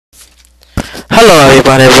Hello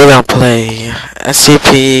everybody, we're gonna play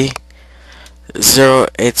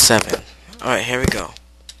SCP-087. Alright, here we go.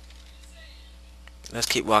 Let's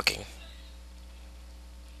keep walking.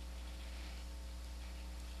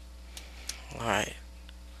 Alright.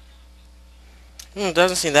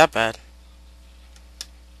 Doesn't seem that bad.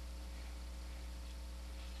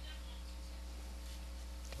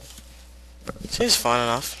 Seems fun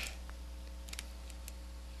enough.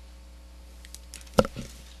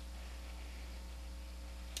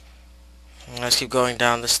 Let's keep going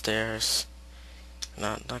down the stairs.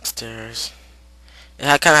 Not stairs. It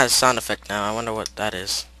kinda has a sound effect now. I wonder what that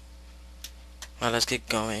is. Alright, let's keep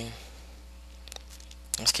going.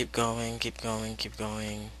 Let's keep going, keep going, keep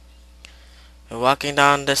going. We're walking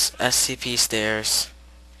down this SCP stairs.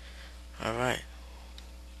 Alright.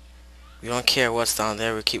 We don't care what's down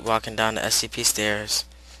there. We keep walking down the SCP stairs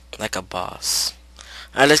like a boss.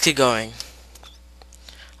 Alright, let's keep going.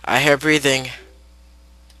 I hear breathing.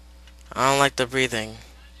 I don't like the breathing.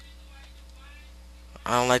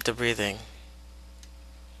 I don't like the breathing.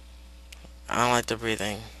 I don't like the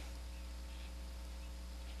breathing.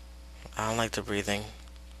 I don't like the breathing.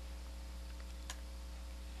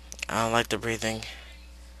 I don't like the breathing.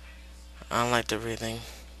 I don't like the breathing.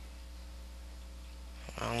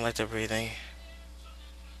 I don't like the breathing.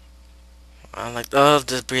 I don't like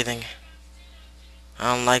the breathing.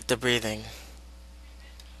 I don't like the breathing.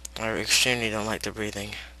 I extremely don't like the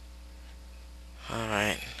breathing.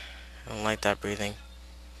 Alright. I don't like that breathing.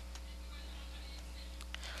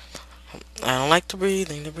 I don't like the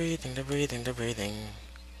breathing, the breathing, the breathing, the breathing.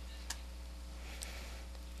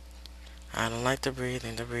 I don't like the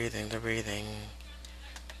breathing, the breathing, the breathing.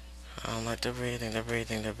 I don't like the breathing, the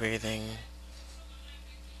breathing, the breathing.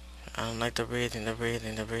 I don't like the breathing, the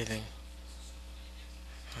breathing, the breathing.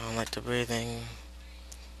 I don't like the breathing,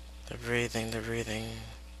 the breathing, the breathing.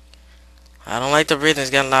 I don't like the breathing,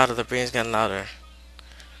 it's getting louder, the breathing's getting louder.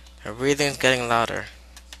 The breathing's getting louder.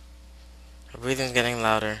 The breathing's getting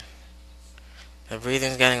louder. The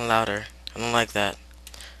breathing's getting louder. I don't like that.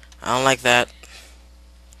 I don't like that.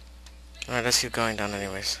 Alright, let's keep going down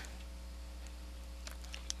anyways.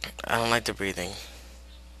 I don't like the breathing.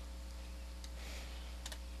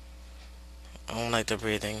 I don't like the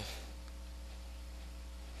breathing.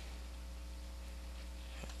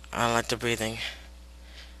 I don't like the breathing.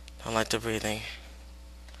 Don't like the breathing.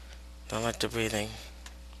 Don't like the breathing.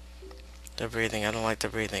 The breathing. I don't like the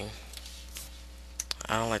breathing.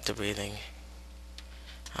 I don't like the breathing.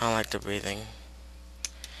 I don't like the breathing.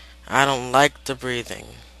 I don't like the breathing.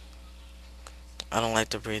 I don't like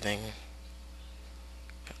the breathing.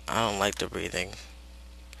 I don't like the breathing.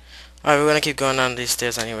 Alright, we're gonna keep going down these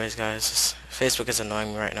stairs anyways, guys. Facebook is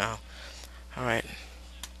annoying me right now. Alright.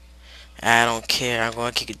 I don't care. I'm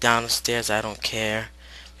gonna kick it down the stairs. I don't care.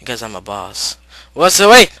 Because I'm a boss. What's the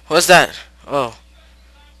wait? What's that? Oh.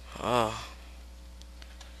 Oh.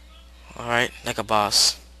 Alright, like a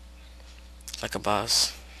boss. Like a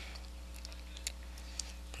boss.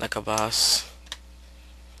 Like a boss.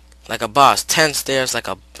 Like a boss. 10 stairs like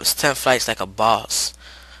a 10 flights like a boss.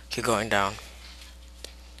 Keep going down.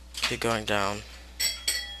 Keep going down.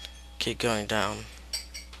 Keep going down.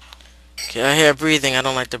 Okay, I hear breathing. I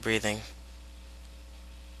don't like the breathing.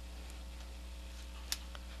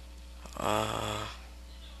 I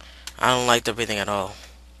don't like the breathing at all.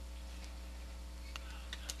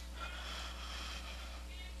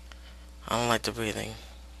 I don't like the breathing.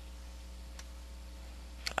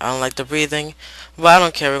 I don't like the breathing. But I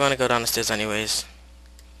don't care. We're gonna go down the stairs anyways.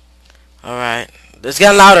 Alright. It's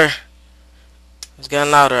getting louder. It's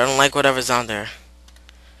getting louder. I don't like whatever's down there.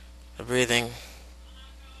 The breathing.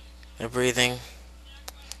 The breathing.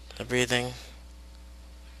 The breathing.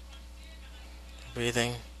 The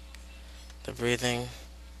breathing. The breathing.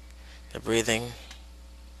 The breathing.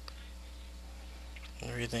 The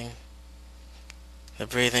breathing. The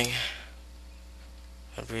breathing.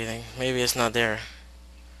 The breathing. Maybe it's not there.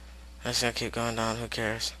 I'm just gonna keep going down. Who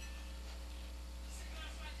cares?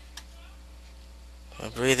 The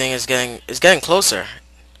breathing is getting closer.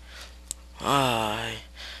 Ah,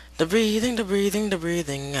 the breathing, the breathing, the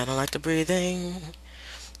breathing. I don't like the breathing.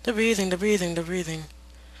 The breathing, the breathing, the breathing.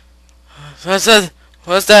 What's that?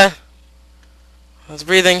 What's that? What's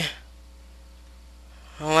breathing?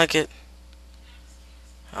 I don't like it.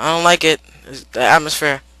 I don't like it. It's the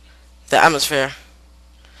atmosphere. The atmosphere.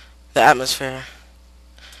 The atmosphere.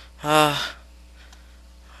 Uh.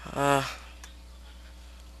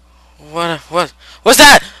 What's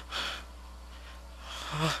that?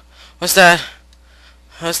 What's that?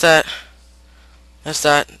 What's that? What's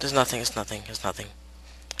that? There's nothing. It's nothing. It's nothing.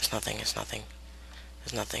 It's nothing. It's nothing.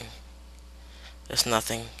 It's nothing. It's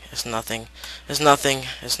nothing. It's nothing. It's nothing.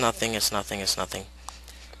 It's nothing. It's nothing. It's nothing.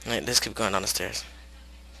 Alright, let's keep going down the stairs.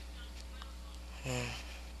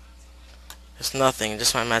 It's nothing.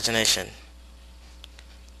 Just my imagination.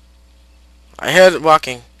 I hear it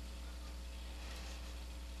walking.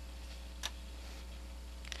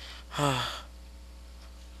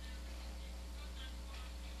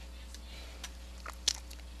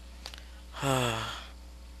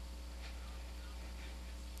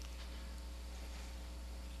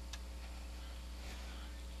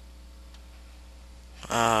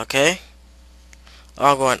 Okay.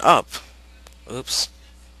 All going up. Oops.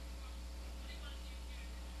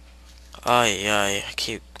 Oh yeah, I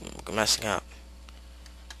keep messing up.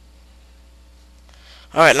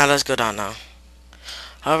 Alright, now let's go down now.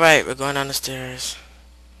 Alright, we're going down the stairs.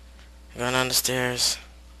 We're going down the stairs.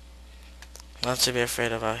 Nothing to be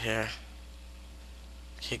afraid of out here.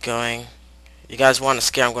 Keep going. You guys want to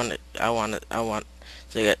scare? I want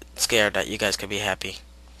to get scared that you guys could be happy.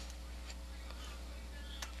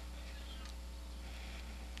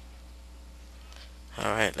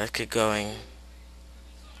 Alright, let's keep going.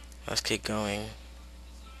 Let's keep going.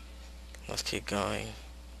 Let's keep going.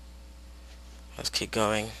 Let's keep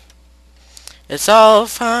going. It's all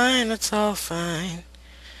fine, it's all fine.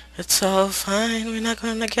 It's all fine, we're not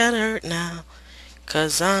gonna get hurt now.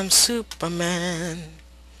 'Cause I'm Superman.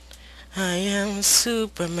 I am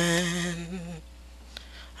Superman.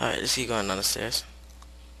 Alright, let's keep going down the stairs.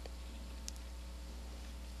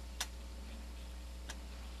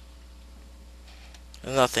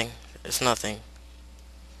 It's nothing. It's nothing.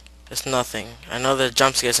 It's nothing. I know there's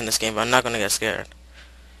jump scares in this game, but I'm not gonna get scared.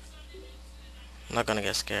 I'm not gonna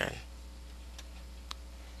get scared.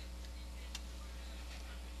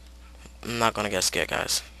 I'm not gonna get scared,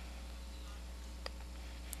 guys.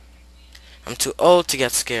 I'm too old to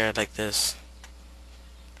get scared like this.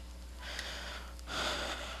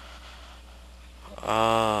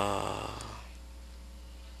 Oh.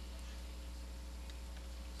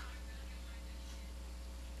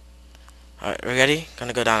 Alright, we ready?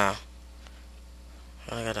 Gonna go down now.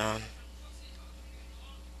 Gonna go down.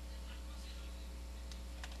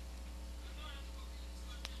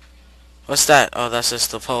 What's that? Oh, that's just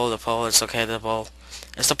the pole. The pole. It's okay. The pole.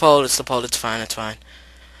 It's the pole. It's the pole. It's fine. It's fine.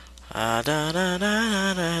 Da, da, da,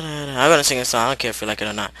 da, da, da, da. I'm gonna sing a song. I don't care if you like it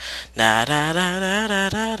or not. Da da da da da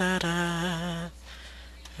da da da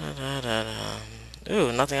da da da.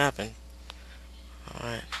 Ooh, nothing happened. All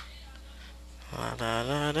right. Da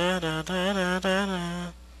da da da da da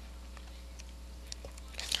da.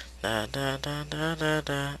 Da da da da da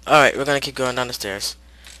da. All right, we're gonna keep going down the stairs.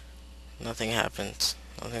 Nothing happens.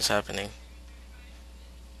 Nothing's happening.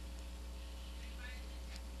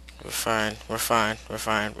 We're fine. We're fine. We're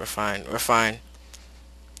fine. We're fine. We're fine.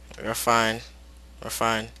 We're fine. We're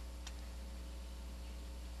fine.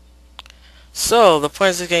 So the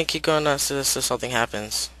point is, this game keep going on until something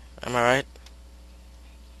happens. Am I right?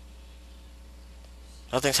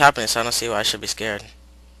 Nothing's happening, so I don't see why I should be scared.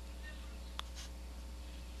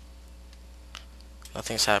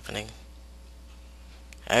 Nothing's happening.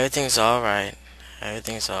 Everything's alright.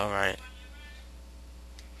 Everything's alright.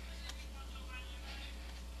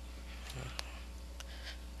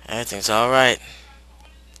 Everything's alright.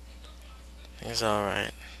 Everything's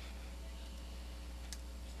alright.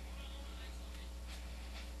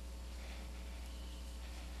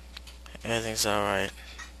 Everything's alright.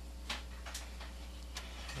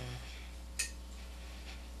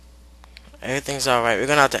 Everything's alright. We're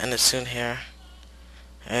gonna have to end it soon here.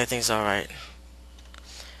 Everything's alright.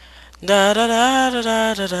 Da da da da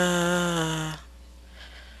da da da.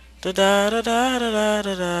 Da da da da da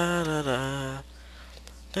da da da da.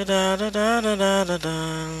 Da da da da da da da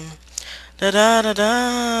da. Da da da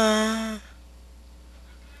da.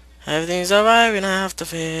 Everything's alright, we don't have to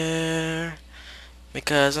fear.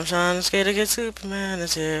 Because I'm trying to skate to get Superman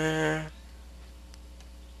is here.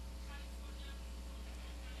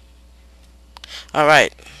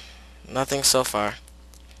 Alright. Nothing so far.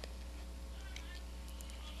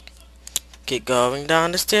 Keep going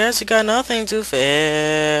down the stairs, you got nothing to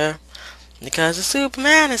fear. Because the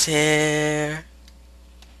Superman is here.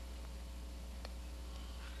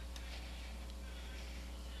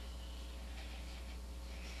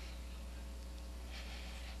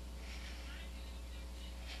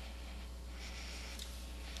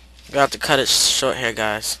 We have to cut it short here,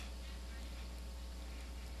 guys.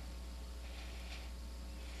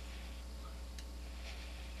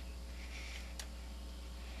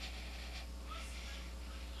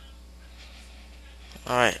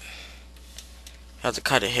 Alright. Have to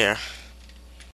cut it here.